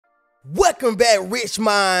Welcome back, Rich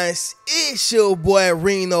Minds. It's your boy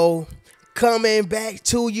Reno coming back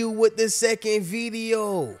to you with the second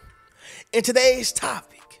video. And today's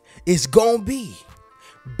topic is gonna be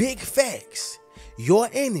big facts. Your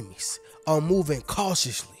enemies are moving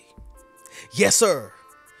cautiously. Yes, sir.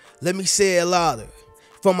 Let me say it louder.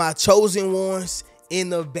 For my chosen ones in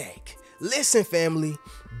the back. Listen, family.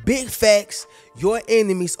 Big facts. Your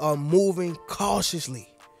enemies are moving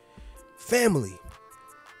cautiously. Family.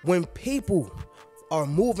 When people are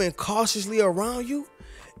moving cautiously around you,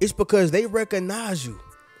 it's because they recognize you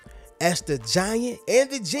as the giant and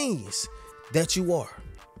the genius that you are.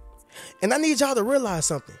 And I need y'all to realize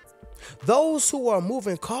something. Those who are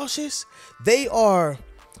moving cautious, they are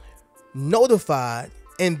notified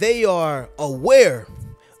and they are aware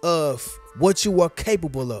of what you are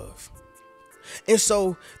capable of. And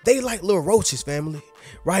so they like little roaches, family,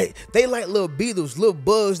 right? They like little beetles, little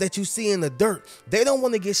bugs that you see in the dirt. They don't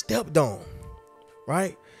want to get stepped on,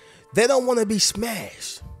 right? They don't want to be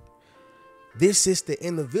smashed. This is the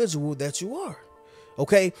individual that you are,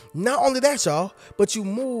 okay? Not only that, y'all, but you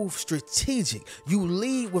move strategic. You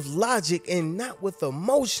lead with logic and not with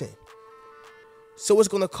emotion. So it's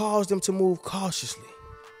going to cause them to move cautiously.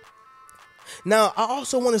 Now, I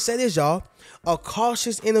also want to say this, y'all. A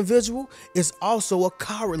cautious individual is also a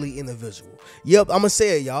cowardly individual. Yep, I'm going to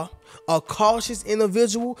say it, y'all. A cautious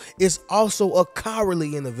individual is also a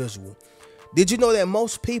cowardly individual. Did you know that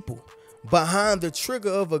most people behind the trigger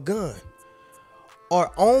of a gun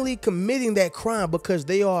are only committing that crime because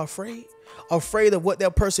they are afraid? Afraid of what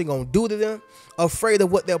that person gonna do to them, afraid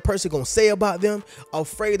of what that person gonna say about them,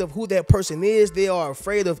 afraid of who that person is. They are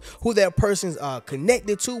afraid of who that person's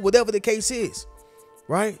connected to, whatever the case is,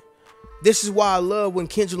 right? This is why I love when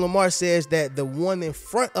Kendrick Lamar says that the one in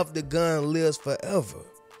front of the gun lives forever.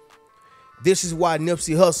 This is why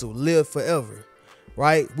Nipsey Hussle lived forever,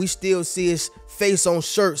 right? We still see his face on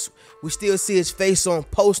shirts. We still see his face on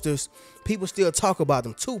posters. People still talk about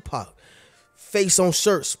him. Tupac. Face on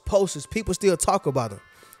shirts, posters, people still talk about him,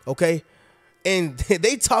 okay? And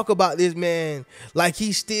they talk about this man like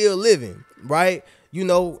he's still living, right? You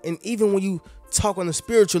know, and even when you talk on the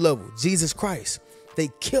spiritual level, Jesus Christ, they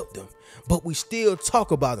killed him, but we still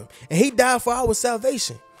talk about him. And he died for our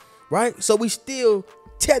salvation, right? So we still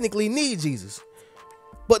technically need Jesus.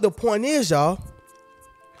 But the point is, y'all,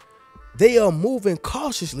 they are moving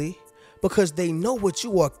cautiously because they know what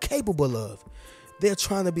you are capable of. They're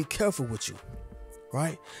trying to be careful with you,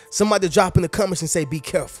 right? Somebody drop in the comments and say, be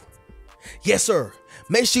careful. Yes, sir.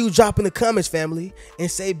 Make sure you drop in the comments, family,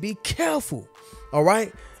 and say, be careful. All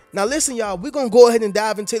right. Now, listen, y'all, we're going to go ahead and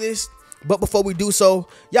dive into this. But before we do so,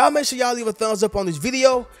 y'all make sure y'all leave a thumbs up on this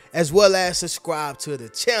video as well as subscribe to the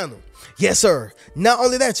channel. Yes, sir. Not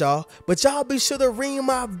only that, y'all, but y'all be sure to ring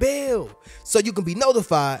my bell so you can be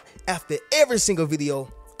notified after every single video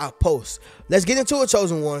I post. Let's get into it,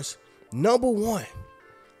 chosen ones. Number one,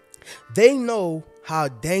 they know how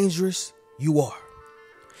dangerous you are.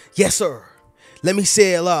 Yes, sir. Let me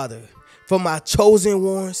say it louder. For my chosen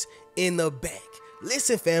ones in the back.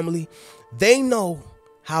 Listen, family, they know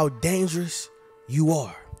how dangerous you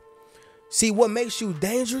are. See, what makes you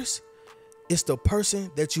dangerous is the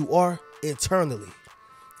person that you are internally,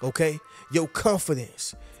 okay? Your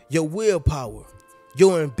confidence, your willpower,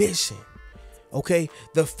 your ambition, okay?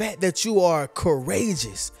 The fact that you are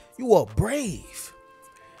courageous, you are brave.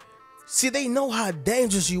 See, they know how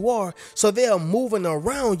dangerous you are, so they are moving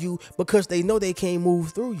around you because they know they can't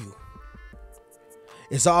move through you.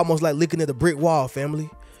 It's almost like looking at a brick wall, family.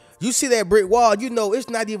 You see that brick wall, you know it's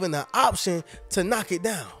not even an option to knock it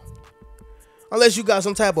down. Unless you got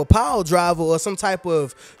some type of power driver or some type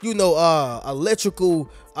of, electrical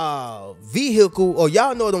vehicle, or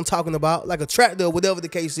y'all know what I'm talking about, like a tractor or whatever the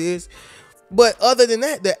case is. But other than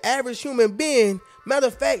that, the average human being, matter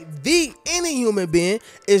of fact, any human being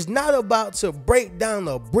is not about to break down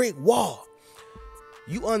a brick wall.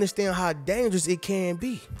 You understand how dangerous it can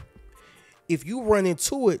be. If you run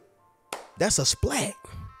into it, that's a splat.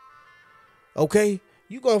 Okay?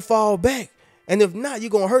 You're going to fall back. And if not, you're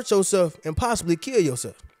going to hurt yourself and possibly kill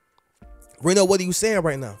yourself. Reno, what are you saying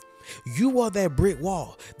right now? You are that brick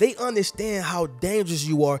wall. They understand how dangerous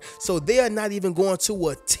you are, so they are not even going to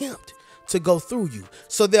attempt to go through you.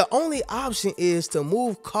 So their only option is to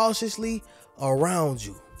move cautiously around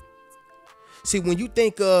you. See, when you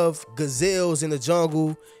think of gazelles in the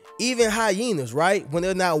jungle, even hyenas, right? When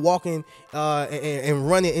they're not walking and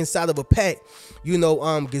running inside of a pack,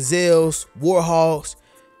 gazelles, warhogs,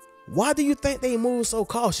 why do you think they move so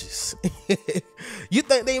cautious? You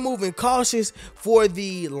think they moving cautious for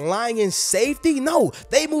the lion's safety? No,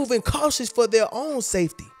 they moving cautious for their own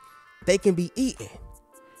safety. They can be eaten.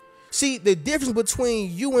 See, the difference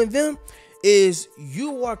between you and them is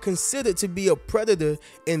you are considered to be a predator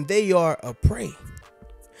and they are a prey.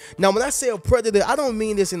 Now, when I say a predator, I don't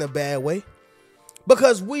mean this in a bad way,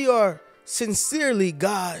 because we are sincerely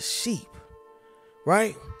God's sheep,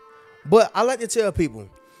 right? But I like to tell people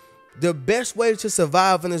the best way to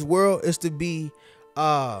survive in this world is to be,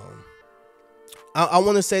 I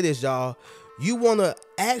want to say this, y'all. You want to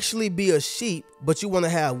actually be a sheep, but you want to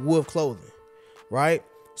have wolf clothing, right?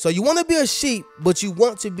 So you want to be a sheep, but you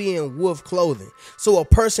want to be in wolf clothing. So a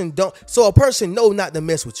person know not to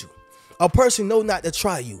mess with you. A person know not to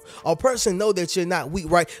try you. A person know that you're not weak,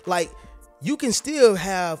 right? Like, you can still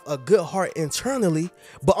have a good heart internally,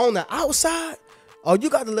 but on the outside, oh, you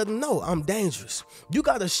got to let them know I'm dangerous. You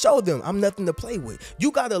got to show them I'm nothing to play with.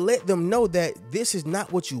 You got to let them know that this is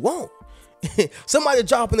not what you want. Somebody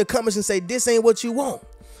drop in the comments and say, this ain't what you want.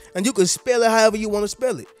 And you can spell it however you want to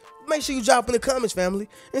spell it. Make sure you drop in the comments, family,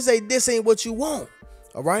 and say, this ain't what you want.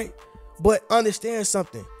 All right? But understand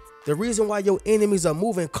something. The reason why your enemies are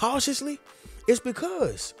moving cautiously is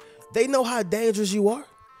because they know how dangerous you are.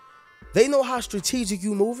 They know how strategic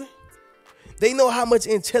you moving. They know how much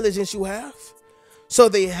intelligence you have. So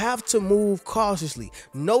they have to move cautiously.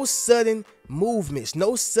 No sudden movements,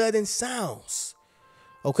 no sudden sounds.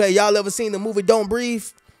 Okay, y'all ever seen the movie Don't Breathe?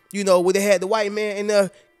 You know, where they had the white man in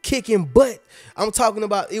there kicking butt. I'm talking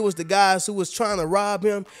about, it was the guys who was trying to rob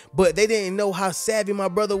him, but they didn't know how savvy my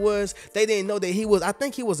brother was. They didn't know that he was, I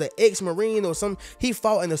think he was an ex-Marine or some, he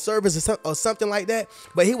fought in the service or something like that,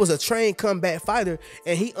 but he was a trained combat fighter,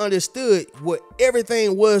 and he understood what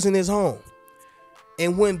everything was in his home.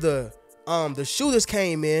 And when the shooters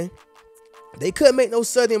came in, they couldn't make no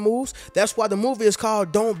sudden moves. That's why the movie is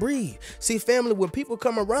called Don't Breathe. See, family, when people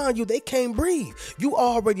come around you, they can't breathe. You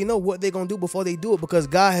already know what they're going to do before they do it, because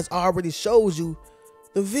God has already showed you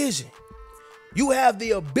the vision. You have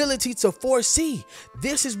the ability to foresee.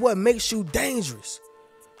 This is what makes you dangerous.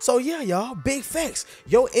 So yeah, y'all, big facts.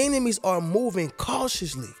 Your enemies are moving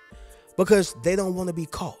cautiously because they don't want to be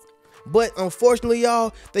caught. But unfortunately,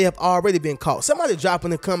 y'all, they have already been caught. Somebody drop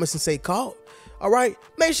in the comments and say caught. All right,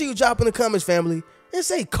 make sure you drop in the comments, family, and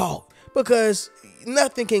say caught, because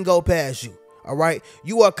nothing can go past you. All right,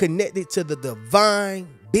 you are connected to the divine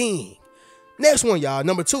being. Next one, y'all,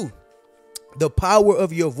 number 2, the power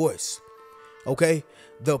of your voice. Okay,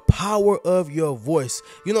 the power of your voice.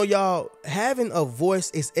 You know, y'all, having a voice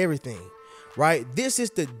is everything, right? This is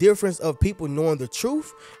the difference of people knowing the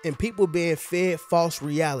truth and people being fed false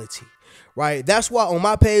reality, right? That's why on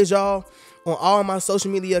my page, y'all, on all my social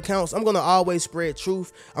media accounts, I'm going to always spread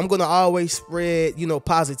truth. I'm going to always spread, you know,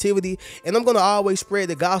 positivity. And I'm going to always spread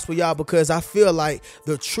the gospel, y'all, because I feel like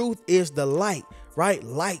the truth is the light, right?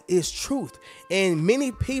 Light is truth. And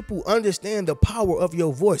many people understand the power of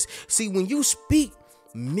your voice. See, when you speak,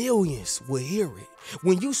 millions will hear it.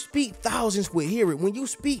 When you speak, thousands will hear it. When you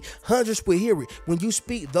speak, hundreds will hear it. When you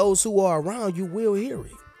speak, those who are around you will hear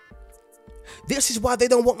it. This is why they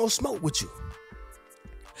don't want no smoke with you.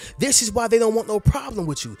 This is why they don't want no problem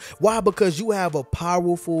with you. Why? Because you have a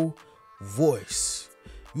powerful voice.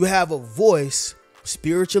 You have a voice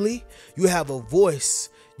spiritually. You have a voice,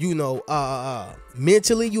 you know,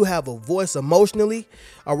 mentally. You have a voice emotionally.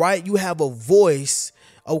 All right. You have a voice,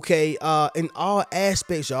 okay, in all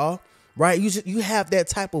aspects, y'all. Right? You have that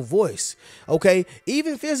type of voice. Okay.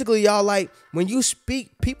 Even physically, y'all, like when you speak,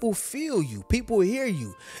 people feel you. People hear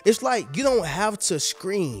you. It's like you don't have to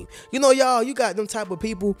scream. You know, y'all, you got them type of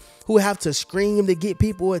people who have to scream to get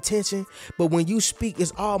people attention. But when you speak,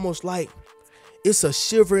 it's almost like it's a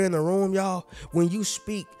shiver in the room, y'all. When you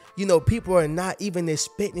speak, you know, people are not even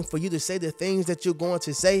expecting for you to say the things that you're going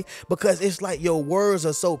to say, because it's like your words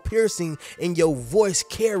are so piercing and your voice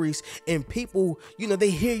carries, and people, you know, they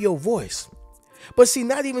hear your voice. But see,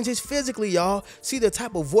 not even just physically, y'all. See, the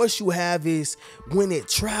type of voice you have is when it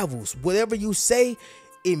travels. Whatever you say,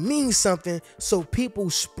 it means something, so people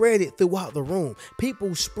spread it throughout the room.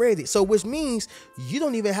 People spread it. So which means you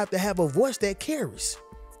don't even have to have a voice that carries.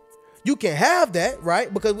 You can have that,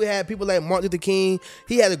 right? Because we had people like Martin Luther King.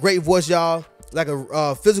 He had a great voice, y'all, like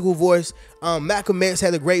a physical voice. Malcolm X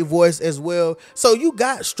had a great voice as well. So you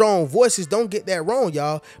got strong voices. Don't get that wrong,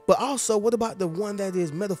 y'all. But also, what about the one that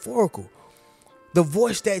is metaphorical? The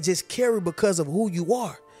voice that just carry because of who you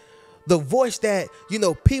are. The voice that, you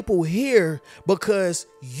know, people hear because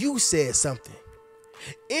you said something.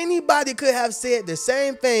 Anybody could have said the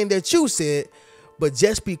same thing that you said, but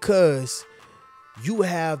just because you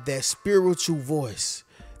have that spiritual voice,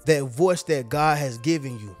 that voice that God has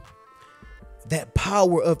given you, that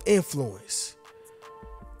power of influence,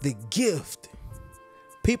 the gift,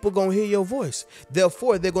 people gonna hear your voice.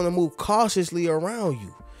 Therefore, they're gonna move cautiously around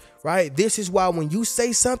you, right? This is why when you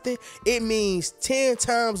say something, it means 10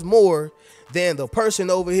 times more than the person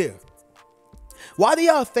over here. Why do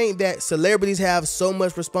y'all think that celebrities have so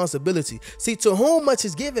much responsibility? See, to whom much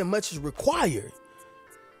is given, much is required.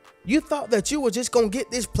 You thought that you were just going to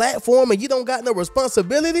get this platform and you don't got no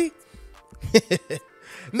responsibility?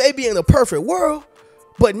 Maybe in a perfect world,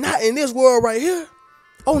 but not in this world right here.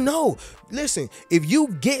 Oh no, listen, if you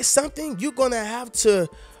get something, you're going to have to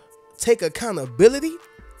take accountability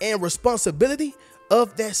and responsibility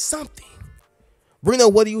of that something. Reno,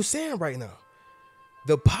 what are you saying right now?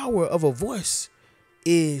 The power of a voice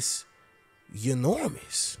is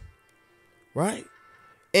enormous, right?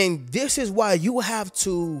 And this is why you have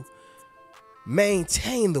to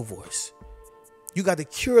maintain the voice. You got to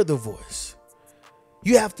cure the voice.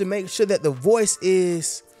 You have to make sure that the voice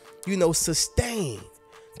is, sustained.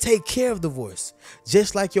 Take care of the voice,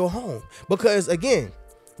 just like your home. Because again,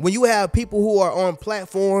 when you have people who are on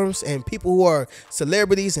platforms and people who are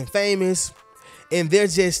celebrities and famous, and they're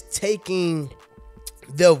just taking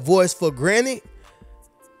their voice for granted,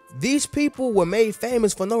 these people were made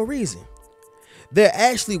famous for no reason. They're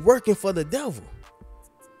actually working for the devil.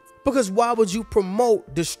 Because why would you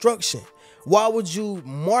promote destruction? Why would you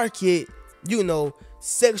market,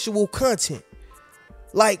 sexual content?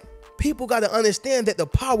 Like, people got to understand that the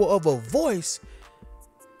power of a voice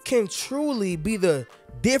can truly be the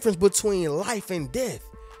difference between life and death.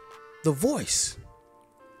 The voice.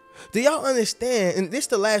 Do y'all understand? And this is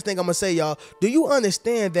the last thing I'm going to say, y'all. Do you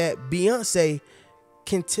understand that Beyonce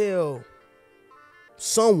can tell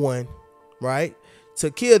someone, right, to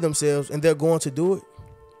kill themselves and they're going to do it?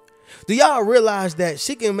 Do y'all realize that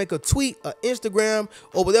she can make a tweet, an Instagram,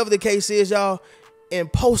 or whatever the case is, y'all,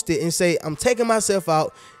 and post it and say, I'm taking myself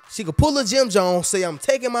out. She could pull a Jim Jones, say, I'm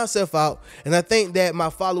taking myself out, and I think that my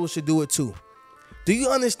followers should do it too. Do you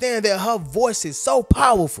understand that her voice is so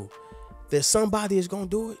powerful that somebody is going to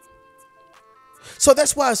do it? So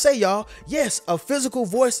that's why I say, y'all, yes, a physical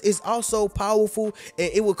voice is also powerful and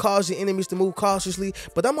it will cause your enemies to move cautiously.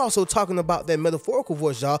 But I'm also talking about that metaphorical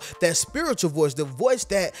voice, y'all, that spiritual voice, the voice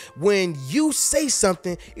that when you say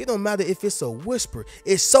something, it don't matter if it's a whisper.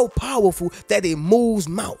 It's so powerful that it moves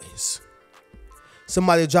mountains.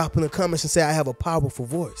 Somebody drop in the comments and say, I have a powerful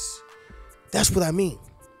voice. That's what I mean.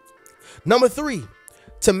 Number 3,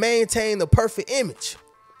 to maintain the perfect image.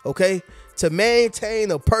 Okay? To maintain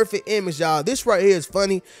a perfect image, y'all. This right here is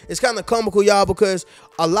funny. It's kind of comical, y'all, because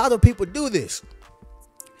a lot of people do this.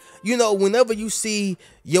 Whenever you see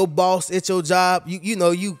your boss at your job,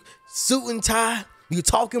 you suit and tie, you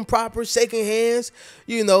talking proper, shaking hands,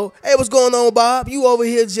 hey, what's going on, Bob? You over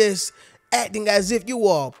here just acting as if you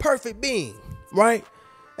are a perfect being, right?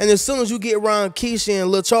 And as soon as you get around Keisha and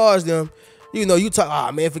Lil Charles them, you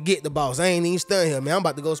talk, man, forget the boss. I ain't even stunned here, man. I'm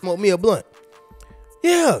about to go smoke me a blunt.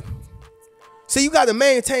 Yeah. See, you got to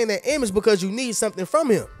maintain that image because you need something from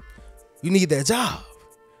him. You need that job.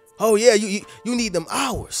 Oh, yeah, you need them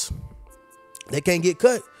hours. They can't get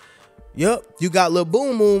cut. Yep, you got Lil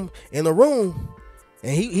Boom Boom in the room,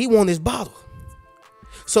 and he want his bottle.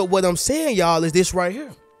 So what I'm saying, y'all, is this right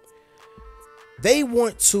here. They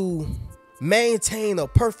want to maintain a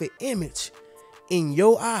perfect image in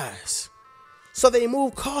your eyes. So they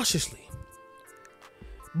move cautiously.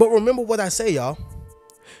 But remember what I say, y'all.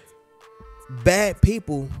 Bad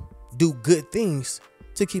people do good things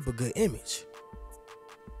to keep a good image.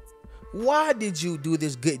 Why did you do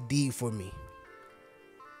this good deed for me?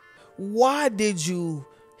 Why did you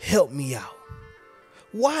help me out?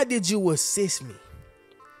 Why did you assist me?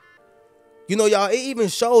 Y'all, it even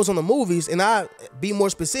shows on the movies, and I be more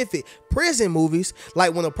specific, prison movies,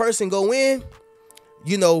 like when a person go in,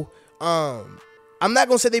 I'm not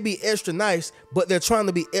going to say they be extra nice, but they're trying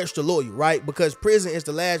to be extra loyal, right? Because prison is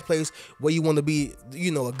the last place where you want to be,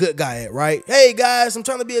 a good guy at, right? Hey, guys, I'm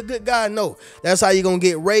trying to be a good guy. No, that's how you're going to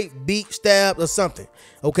get raped, beat, stabbed, or something,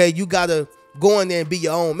 okay? You got to go in there and be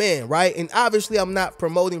your own man, right? And obviously, I'm not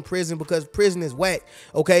promoting prison because prison is whack,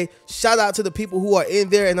 okay? Shout out to the people who are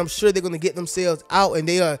in there, and I'm sure they're going to get themselves out, and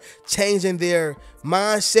they are changing their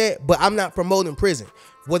mindset, but I'm not promoting prison.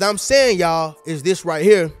 What I'm saying, y'all, is this right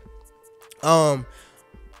here. On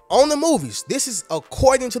the movies, this is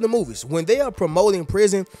according to the movies. When they are promoting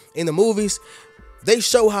prison in the movies, they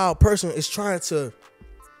show how a person is trying to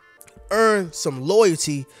earn some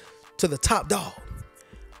loyalty to the top dog.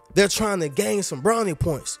 They're trying to gain some brownie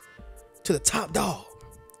points to the top dog.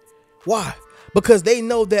 Why? Because they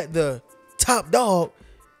know that the top dog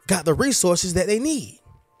got the resources that they need.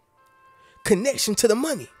 Connection to the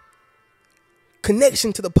money.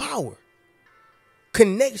 Connection to the power.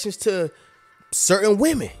 Connections to certain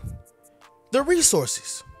women, the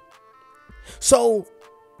resources. So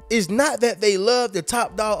It's not that they love the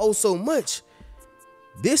top dog oh so much.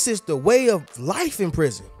 This is the way of life in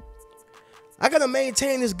prison. I gotta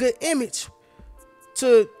maintain this good image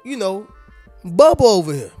to, Bubba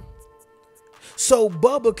over here. So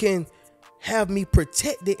Bubba can have me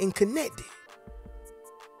protected and connected.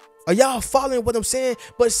 Are y'all following what I'm saying?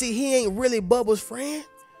 But see, he ain't really Bubba's friend.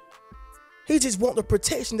 He just want the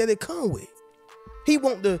protection that it come with. He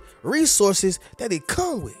want the resources that it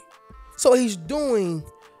come with. So he's doing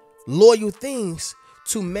loyal things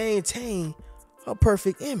to maintain a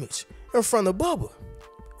perfect image in front of Bubba.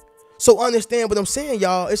 So understand what I'm saying,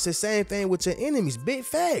 y'all. It's the same thing with your enemies. Big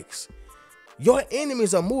facts. Your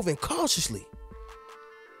enemies are moving cautiously.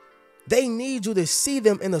 They need you to see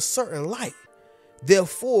them in a certain light.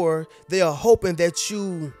 Therefore, they are hoping that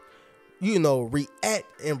you react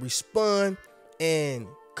and respond and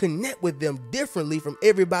connect with them differently from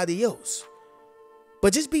everybody else.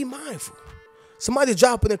 But just be mindful. Somebody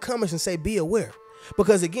drop in the comments and say, be aware.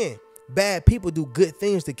 Because again, bad people do good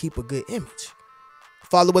things to keep a good image.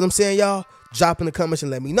 Follow what I'm saying, y'all? Drop in the comments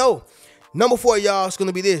and let me know. Number 4, y'all, it's going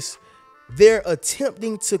to be this. They're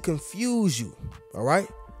attempting to confuse you. All right?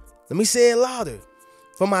 Let me say it louder.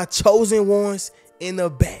 For my chosen ones in the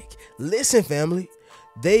back. Listen, family.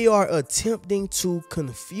 They are attempting to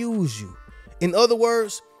confuse you. In other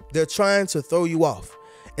words, they're trying to throw you off.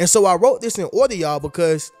 And so I wrote this in order, y'all,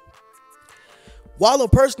 because while a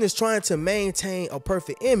person is trying to maintain a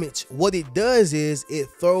perfect image, what it does is it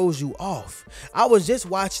throws you off. I was just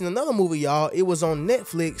watching another movie, y'all. It was on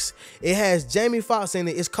Netflix. It has Jamie Foxx in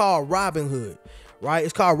it. It's called Robin Hood, right?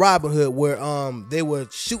 It's called Robin Hood, where they were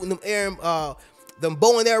shooting them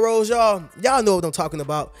bow and arrows, y'all. Y'all know what I'm talking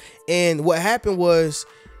about. And what happened was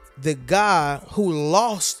the guy who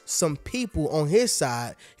lost some people on his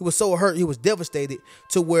side, he was so hurt, he was devastated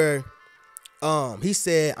to where he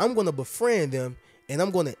said, I'm going to befriend them and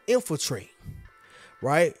I'm going to infiltrate,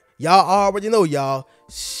 right? Y'all already know, y'all,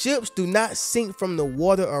 ships do not sink from the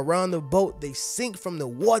water around the boat. They sink from the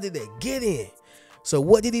water they get in. So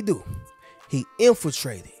what did he do? He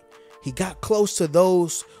infiltrated. He got close to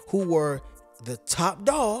those who were the top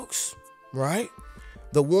dogs, right?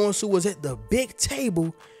 The ones who was at the big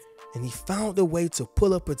table, and he found a way to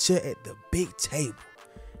pull up a chair at the big table.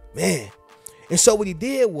 Man. And so what he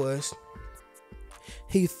did was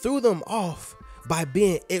he threw them off by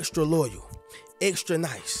being extra loyal, extra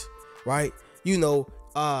nice, right?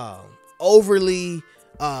 Overly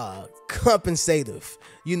compensative,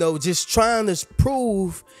 just trying to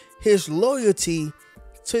prove his loyalty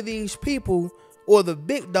to these people or the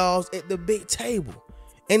big dogs at the big table.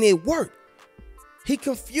 And it worked. He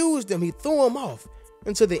confused them. He threw them off.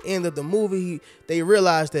 Until the end of the movie, they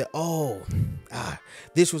realized that,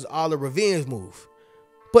 this was all a revenge move.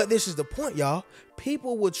 But this is the point, y'all.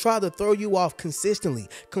 People will try to throw you off consistently,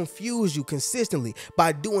 confuse you consistently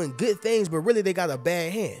by doing good things, but really they got a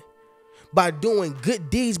bad hand. By doing good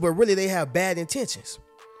deeds, but really they have bad intentions.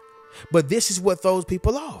 But this is what throws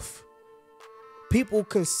people off. People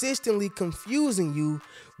consistently confusing you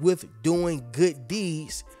with doing good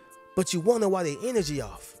deeds, but you wonder why their energy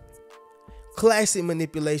off. Classic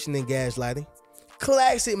manipulation and gaslighting.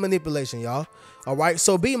 Classic manipulation, y'all. All right.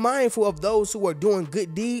 So be mindful of those who are doing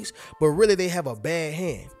good deeds, but really they have a bad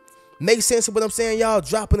hand. Make sense of what I'm saying, y'all?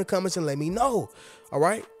 Drop in the comments and let me know. All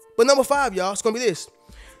right. But number 5, y'all, it's going to be this.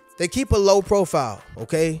 They keep a low profile.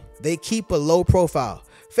 Okay. They keep a low profile.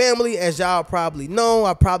 Family, as y'all probably know,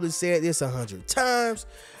 I probably said this 100 times,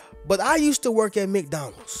 but I used to work at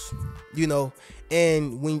McDonald's,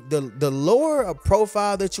 and when the lower a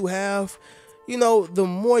profile that you have, the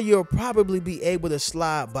more you'll probably be able to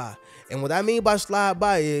slide by. And what I mean by slide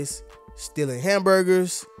by is stealing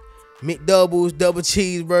hamburgers, McDoubles, double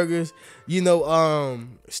cheeseburgers,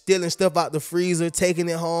 stealing stuff out the freezer, taking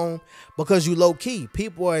it home because you low key.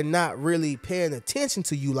 People are not really paying attention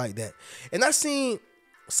to you like that. And I seen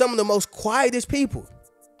some of the most quietest people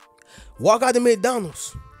walk out of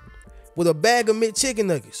McDonald's with a bag of McChicken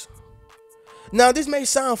nuggets. Now, this may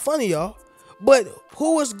sound funny, y'all, but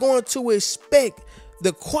who is going to expect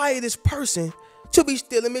the quietest person to be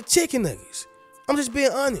stealing McChicken nuggets? I'm just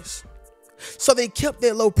being honest. So they kept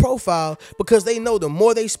their low profile because they know the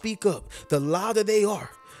more they speak up, the louder they are,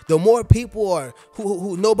 the more people are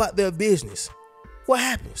who know about their business. What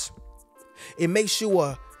happens? It makes you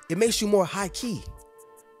more high key,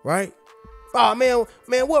 right? Oh man,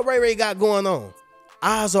 what Ray got going on?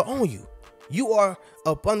 Eyes are on you. You are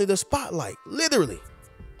up under the spotlight, literally.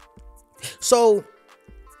 So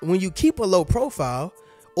when you keep a low profile,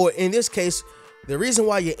 or in this case, the reason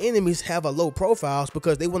why your enemies have a low profile is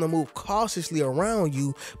because they want to move cautiously around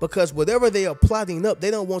you, because whatever they are plotting up,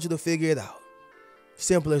 they don't want you to figure it out.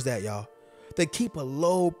 Simple as that, y'all. They keep a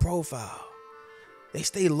low profile. They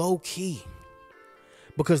stay low key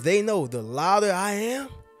because they know the louder I am,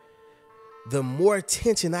 the more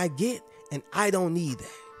attention I get, and I don't need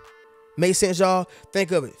that. Make sense, y'all?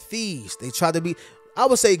 Think of it. Thieves, they try to be, I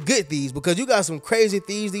would say good thieves, because you got some crazy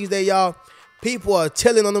thieves these days, y'all. People are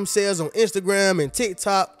telling on themselves on Instagram and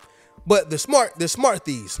TikTok, but the smart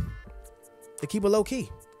thieves, they keep it low key,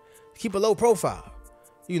 keep a low profile.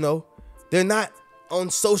 You know, they're not on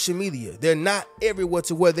social media. They're not everywhere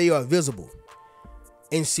to where they are visible.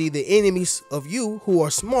 And see, the enemies of you who are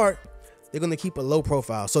smart, they're going to keep a low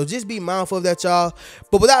profile. So just be mindful of that, y'all.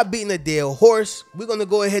 But without beating a dead horse, we're going to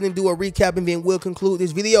go ahead and do a recap and then we'll conclude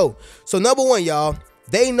this video. So number one, y'all,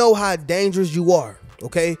 they know how dangerous you are.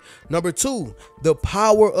 Okay. Number two, the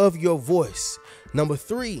power of your voice. Number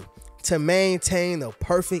three, to maintain a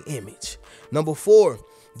perfect image. Number four,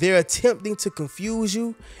 they're attempting to confuse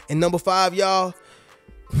you. And number five, y'all,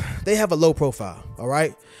 they have a low profile. All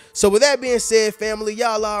right. So with that being said, family,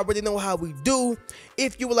 y'all already know how we do.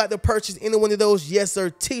 If you would like to purchase any one of those Yes Sir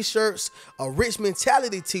t-shirts, a Rich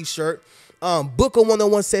Mentality t-shirt, book a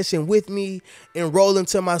one-on-one session with me, enroll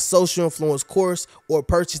into my social influence course, or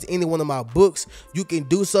purchase any one of my books, you can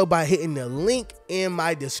do so by hitting the link in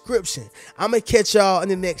my description. I'm going to catch y'all in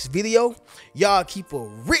the next video. Y'all keep a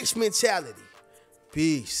rich mentality.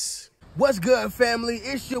 Peace. What's good, family?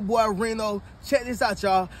 It's your boy Reno. Check this out,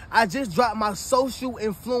 y'all. I just dropped my social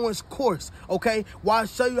influence course, okay? Where I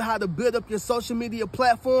show you how to build up your social media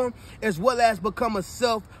platform as well as become a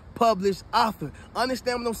self-published author.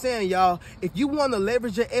 Understand what I'm saying, y'all? If you want to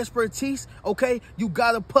leverage your expertise, okay, you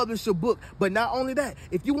got to publish your book. But not only that,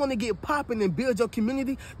 if you want to get popping and build your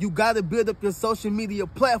community, you got to build up your social media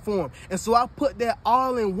platform. And so I put that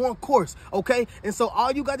all in one course, okay? And so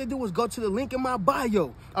all you got to do is go to the link in my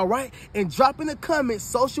bio, all right? And drop in the comments,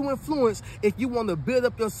 social influence. If you want to build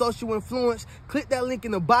up your social influence, click that link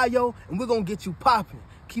in the bio and we're going to get you popping.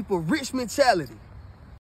 Keep a rich mentality.